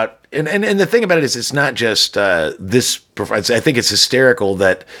loved about, and the thing about it is it's not just this performance. I think it's hysterical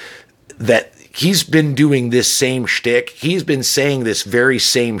that he's been doing this same shtick. He's been saying this very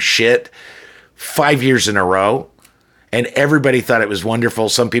same shit 5 years in a row. And everybody thought it was wonderful.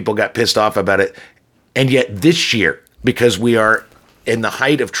 Some people got pissed off about it. And yet this year, because we are in the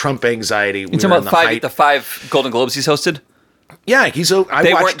height of Trump anxiety. You're talking about the 5 Golden Globes he's hosted? Yeah,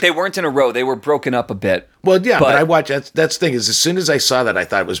 They weren't in a row. They were broken up a bit. Well, yeah, but I watched. That's the thing is, as soon as I saw that, I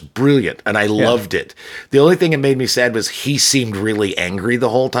thought it was brilliant, and I loved it. The only thing that made me sad was he seemed really angry the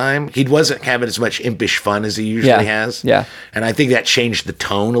whole time. He wasn't having as much impish fun as he usually has. Yeah, and I think that changed the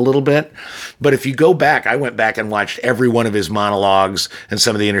tone a little bit. But if you go back, I went back and watched every one of his monologues and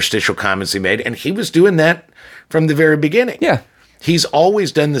some of the interstitial comments he made, and he was doing that from the very beginning. Yeah, he's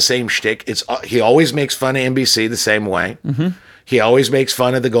always done the same shtick. He always makes fun of NBC the same way. Mm-hmm. He always makes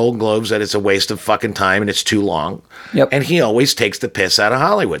fun of the Golden Globes, that it's a waste of fucking time and it's too long. Yep. And he always takes the piss out of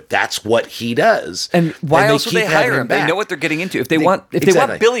Hollywood. That's what he does. And why else would they hire him? They know what they're getting into. If they want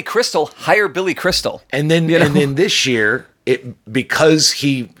Billy Crystal, hire Billy Crystal. And then this year, because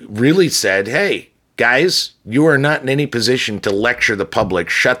he really said, "Hey, guys, you are not in any position to lecture the public.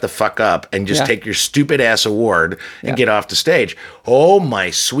 Shut the fuck up and just take your stupid ass award and get off the stage." Oh my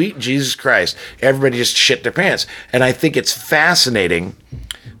sweet Jesus Christ. Everybody just shit their pants. And I think it's fascinating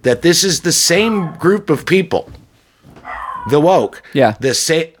that this is the same group of people, the woke, the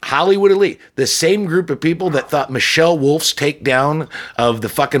same Hollywood elite, the same group of people that thought Michelle Wolf's takedown of the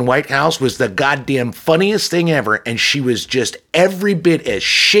fucking White House was the goddamn funniest thing ever, and she was just every bit as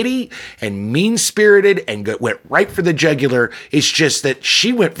shitty and mean-spirited and went right for the jugular. It's just that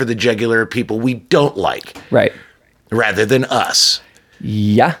she went for the jugular of people we don't like, right, rather than us.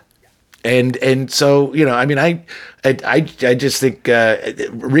 Yeah. And so, you know, I mean, I just think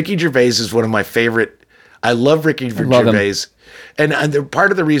Ricky Gervais is one of my favorite. I love Ricky Gervais. And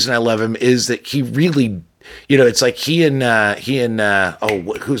part of the reason I love him is that he really, you know, it's like he and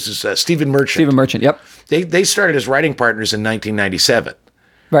who's this? Stephen Merchant. Stephen Merchant, yep. They started as writing partners in 1997.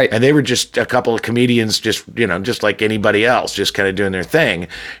 Right. And they were just a couple of comedians, just like anybody else, just kind of doing their thing.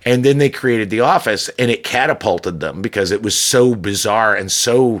 And then they created The Office, and it catapulted them because it was so bizarre and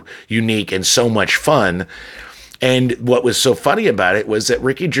so unique and so much fun. And what was so funny about it was that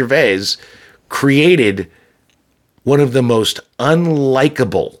Ricky Gervais created one of the most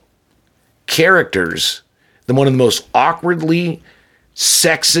unlikable characters, one of the most awkwardly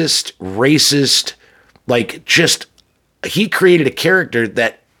sexist, racist, he created a character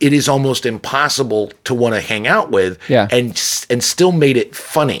that it is almost impossible to want to hang out with, and still made it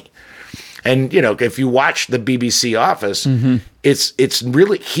funny. And, you know, if you watch the BBC Office, it's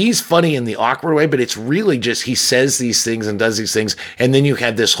really, he's funny in the awkward way, but it's really just, he says these things and does these things. And then you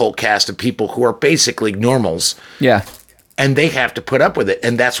have this whole cast of people who are basically normals. Yeah. And they have to put up with it.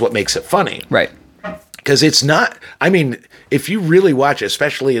 And that's what makes it funny. Right. Because it's not, I mean, if you really watch it,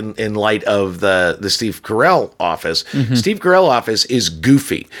 especially in light of the Steve Carell Office, Steve Carell Office is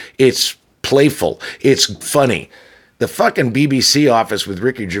goofy. It's playful. It's funny. The fucking BBC Office with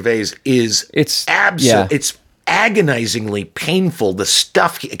Ricky Gervais it's agonizingly painful. The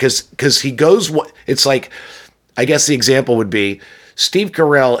stuff, because he goes, it's like, I guess the example would be Steve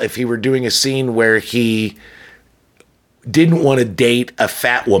Carell, if he were doing a scene where he didn't want to date a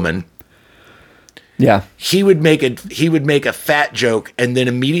fat woman. Yeah, he would make a fat joke and then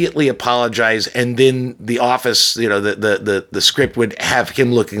immediately apologize, and then the Office, you know, the script would have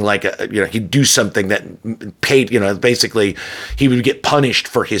him looking like he'd do something that paid, you know, basically he would get punished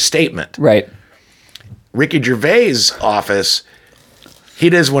for his statement. Right. Ricky Gervais' Office, he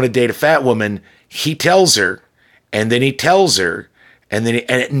doesn't want to date a fat woman. He tells her, and then he tells her. And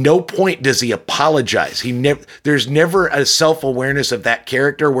at no point does he apologize. There's never a self-awareness of that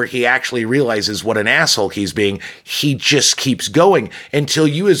character where he actually realizes what an asshole he's being. He just keeps going until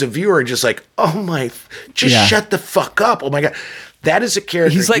you as a viewer are just like, oh my, shut the fuck up. Oh my God. That is a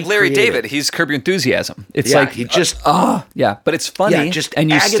character. He's like Larry David. He's Curb Your Enthusiasm. It's like, he just, but it's funny. Yeah, just and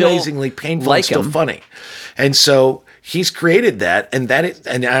you agonizingly still painful like and still him. funny. And so he's created that, and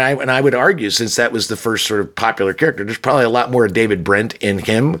I would argue, since that was the first sort of popular character, there's probably a lot more of David Brent in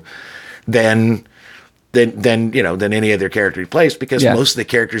him than any other character he plays, because most of the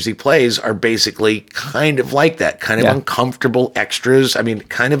characters he plays are basically kind of like that, kind of uncomfortable extras. I mean,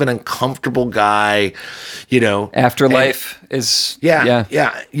 kind of an uncomfortable guy, you know. Afterlife is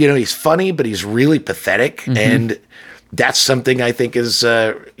You know, he's funny, but he's really pathetic, and that's something I think is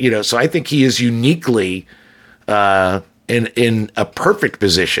so I think he is uniquely in a perfect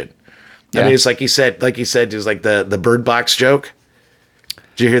position. I mean, it's like he said, just like the bird box joke.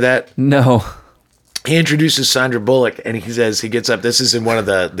 Did you hear that? No. He introduces Sandra Bullock, and he says, he gets up, this is in one of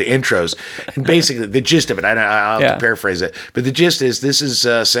the intros, and basically the gist of it, I'll have to paraphrase it, but the gist is, this is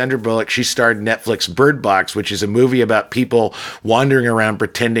Sandra Bullock. She starred in Netflix Bird Box, which is a movie about people wandering around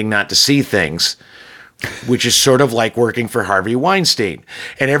pretending not to see things, which is sort of like working for Harvey Weinstein.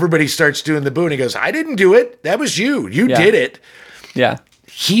 And everybody starts doing the boo, and he goes, I didn't do it. That was you. You did it. Yeah.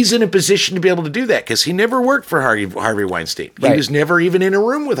 he's in a position to be able to do that because he never worked for Harvey Weinstein. He Right. was never even in a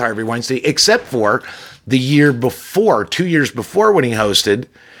room with Harvey Weinstein, except for the year before, 2 years before when he hosted.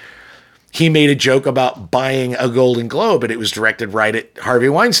 He made a joke about buying a Golden Globe, and it was directed right at Harvey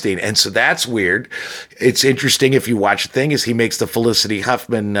Weinstein. And so that's weird. It's interesting if you watch the thing, is he makes the Felicity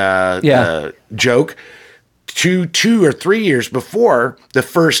Huffman joke. 2 or 3 years before, the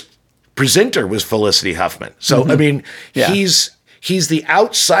first presenter was Felicity Huffman. So, I mean, he's the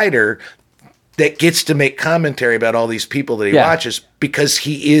outsider that gets to make commentary about all these people that he watches because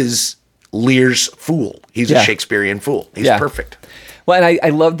he is Lear's fool. He's a Shakespearean fool. He's perfect. Well, and I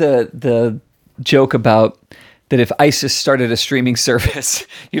love the joke about that if ISIS started a streaming service,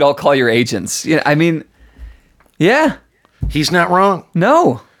 you'd all call your agents. Yeah, I mean, yeah. He's not wrong.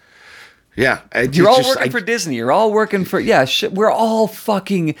 No. Yeah. You're all working for Disney. You're all working for, we're all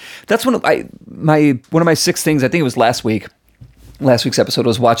fucking, that's one of my 6 things, I think it was last week's episode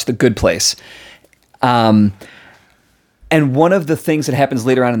was watch The Good Place. And one of the things that happens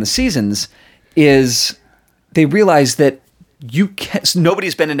later on in the seasons is they realize that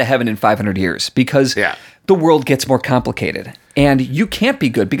nobody's been into heaven in 500 years because the world gets more complicated. And you can't be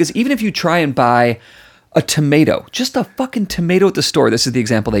good because even if you try and buy a tomato, just a fucking tomato at the store, this is the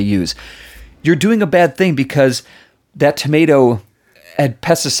example they use, you're doing a bad thing because that tomato had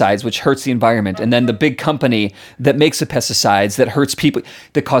pesticides, which hurts the environment. And then the big company that makes the pesticides that hurts people,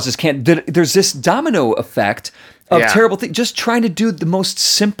 that causes cancer. There's this domino effect of terrible things. Just trying to do the most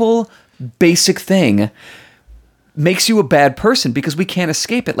simple, basic thing makes you a bad person because we can't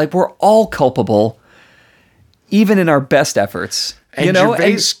escape it. Like, we're all culpable, even in our best efforts. And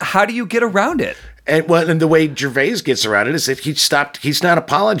and how do you get around it? And the way Gervais gets around it is that he's not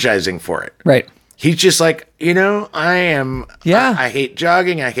apologizing for it. Right. He's just like, I hate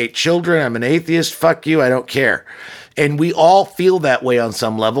jogging. I hate children. I'm an atheist. Fuck you. I don't care. And we all feel that way on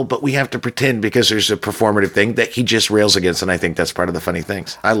some level, but we have to pretend because there's a performative thing that he just rails against. And I think that's part of the funny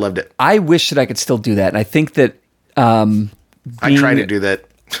things. I loved it. I wish that I could still do that. And I think that I try to do that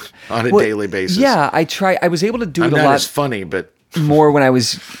on a daily basis. Yeah, I try. I was able to do it a not lot as funny, but more when I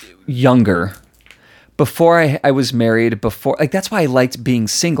was younger. Before I was married, that's why I liked being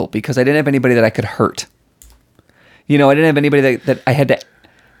single, because I didn't have anybody that I could hurt. I didn't have anybody that I had to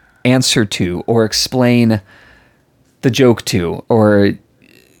answer to or explain the joke to, or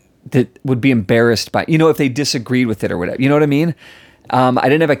that would be embarrassed by, if they disagreed with it or whatever. You know what I mean? I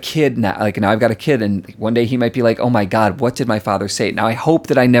didn't have a kid now. Like, now I've got a kid, and one day he might be like, "Oh my God, what did my father say?" Now I hope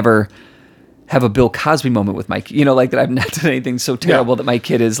that I never have a Bill Cosby moment with my, that I've not done anything so terrible that my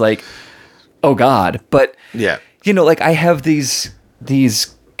kid is like, "Oh God." But I have these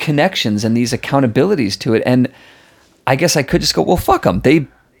connections and these accountabilities to it, and I guess I could just go, "Well, fuck them.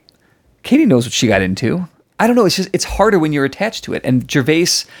 Katie knows what she got into." I don't know. It's harder when you're attached to it. And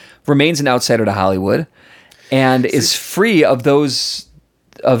Gervais remains an outsider to Hollywood, and is free of those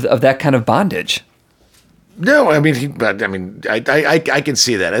of that kind of bondage. No, I can see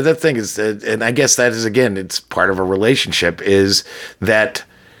that. The thing is, and I guess that is, again, it's part of a relationship, is that,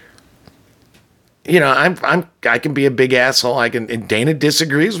 I can be a big asshole. And Dana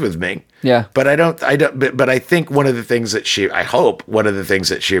disagrees with me. Yeah. But but I think one of the things that she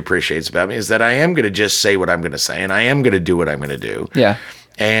appreciates about me is that I am going to just say what I'm going to say, and I am going to do what I'm going to do. Yeah.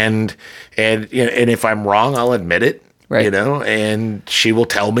 And if I'm wrong, I'll admit it. Right. And she will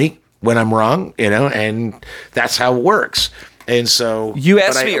tell me when I'm wrong, and that's how it works. And so you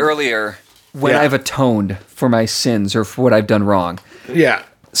asked me earlier when I've atoned for my sins or for what I've done wrong. Yeah.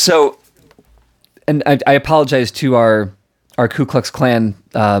 So, and I apologize to our Ku Klux Klan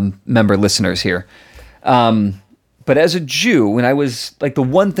member listeners here. But as a Jew, when I was, like, the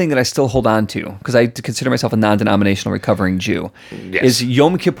one thing that I still hold on to, because I consider myself a non-denominational recovering Jew, is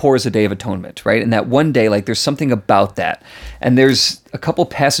Yom Kippur is a day of atonement, right? And that one day, like, there's something about that. And there's a couple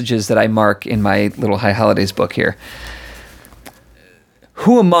passages that I mark in my little High Holidays book here.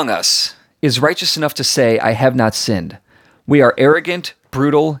 Who among us is righteous enough to say, "I have not sinned"? We are arrogant,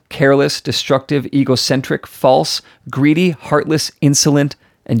 brutal, careless, destructive, egocentric, false, greedy, heartless, insolent,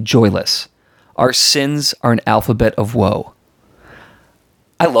 and joyless. Our sins are an alphabet of woe.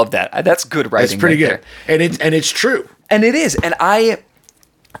 I love that. That's good writing. That's pretty good. There. And it's true. And it is. And I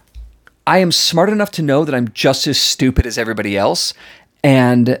am smart enough to know that I'm just as stupid as everybody else.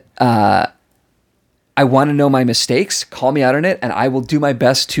 And I want to know my mistakes. Call me out on it, and I will do my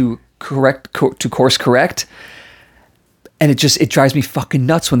best to course correct. And it drives me fucking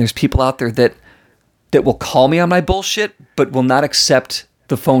nuts when there's people out there that will call me on my bullshit, but will not accept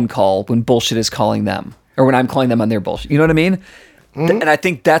the phone call when bullshit is calling them, or when I'm calling them on their bullshit. You know what I mean? Mm-hmm. And I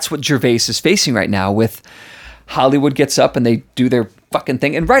think that's what Gervais is facing right now with Hollywood gets up and they do their fucking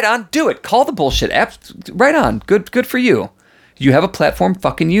thing. And right on, do it. Call the bullshit app. Right on. Good for you. You have a platform,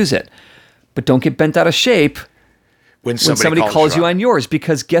 fucking use it. But don't get bent out of shape when somebody calls you on yours,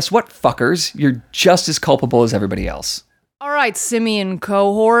 because guess what, fuckers? You're just as culpable as everybody else. All right, Simeon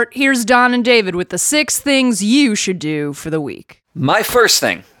cohort, here's Don and David with the 6 things you should do for the week. My first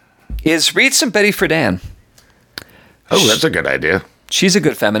thing is read some Betty Friedan. Oh, that's a good idea. She's a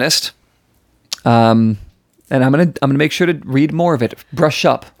good feminist. And I'm gonna make sure to read more of it. Brush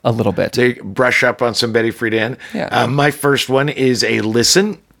up a little bit. Brush up on some Betty Friedan. Yeah. My first one is a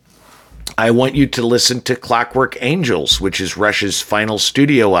listen. I want you to listen to Clockwork Angels, which is Rush's final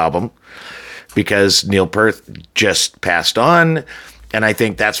studio album, because Neil Peart just passed on. And I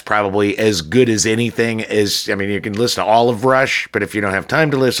think that's probably as good as anything. You can listen to all of Rush, but if you don't have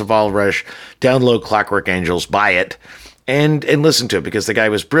time to listen to all of Rush, download Clockwork Angels, buy it, and listen to it, because the guy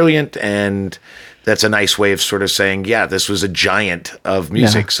was brilliant, and that's a nice way of sort of saying, yeah, this was a giant of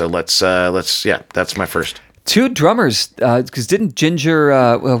music. Yeah. So that's my first. 2 drummers, because didn't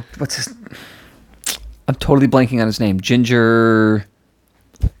Ginger, what's his, I'm totally blanking on his name. Ginger.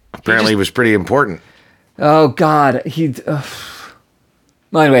 Apparently he was pretty important. Oh God.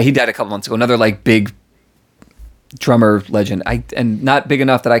 Well, anyway, he died a couple months ago. Another big drummer legend. And not big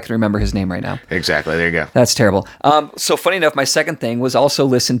enough that I can remember his name right now. Exactly. There you go. That's terrible. So funny enough, my second thing was also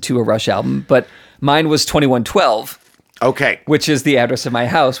listen to a Rush album, but mine was 2112. Okay. Which is the address of my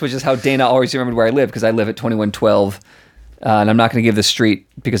house, which is how Dana always remembered where I live, because I live at 2112. And I'm not going to give the street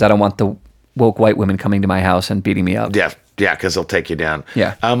because I don't want the woke white women coming to my house and beating me up. Yeah, because they'll take you down.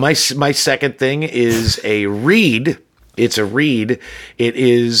 Yeah. My second thing is a read. It's a read. It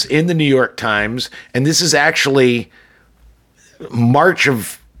is in the New York Times, and this is actually March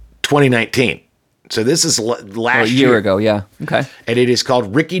of 2019. So this is last year. A year ago, yeah. Okay. And it is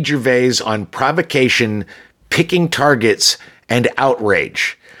called Ricky Gervais on Provocation, Picking Targets, and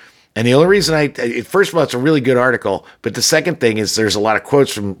Outrage. And the only reason first of all, it's a really good article, but the second thing is there's a lot of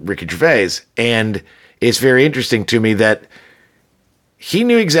quotes from Ricky Gervais, and it's very interesting to me that he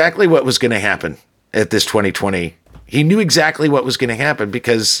knew exactly what was going to happen at this 2020. He knew exactly what was going to happen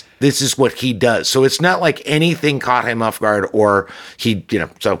because this is what he does. So it's not like anything caught him off guard or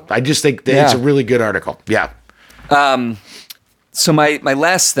so I just think that it's a really good article. Yeah. So my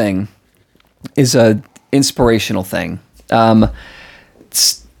last thing is a inspirational thing.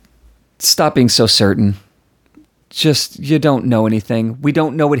 Stop being so certain. Just, you don't know anything. We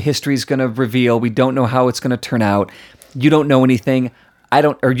don't know what history is going to reveal. We don't know how it's going to turn out. You don't know anything. You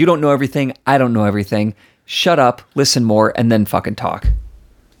don't know everything. I don't know everything. Shut up, listen more, and then fucking talk.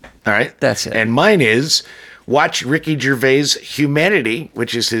 All right. That's it. And mine is watch Ricky Gervais' Humanity,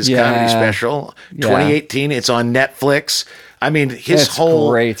 which is his comedy special, 2018. It's on Netflix. I mean, his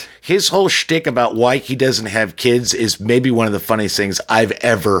whole shtick about why he doesn't have kids is maybe one of the funniest things I've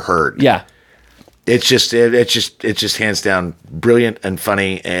ever heard. Yeah. It's just hands down brilliant and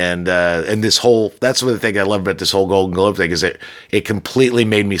funny, and this whole, that's one of the things I love about this whole Golden Globe thing is it completely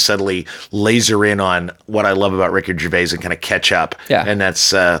made me suddenly laser in on what I love about Ricky Gervais and kind of catch up. Yeah. And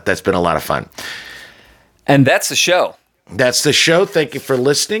that's been a lot of fun. And that's the show. That's the show. Thank you for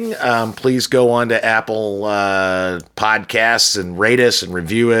listening. Please go on to Apple Podcasts and rate us and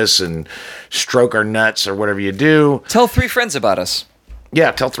review us and stroke our nuts or whatever you do. Tell 3 friends about us.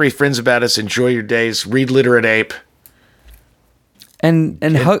 Yeah, tell 3 friends about us. Enjoy your days. Read Literate Ape. And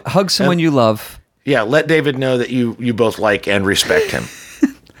hug someone you love. Yeah, let David know that you both like and respect him.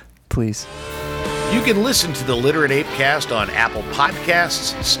 Please. You can listen to the Literate ApeCast on Apple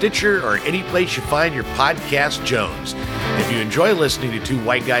Podcasts, Stitcher, or any place you find your podcast Jones. If you enjoy listening to 2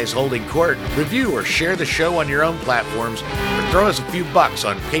 white guys holding court, review or share the show on your own platforms, or throw us a few bucks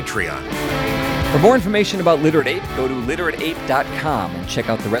on Patreon. For more information about Literate Ape, go to literateape.com and check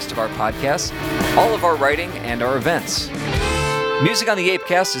out the rest of our podcasts, all of our writing, and our events. Music on the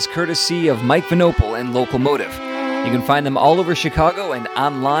ApeCast is courtesy of Mike Vinopal and Locomotive. You can find them all over Chicago and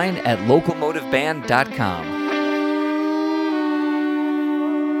online at locomotiveband.com.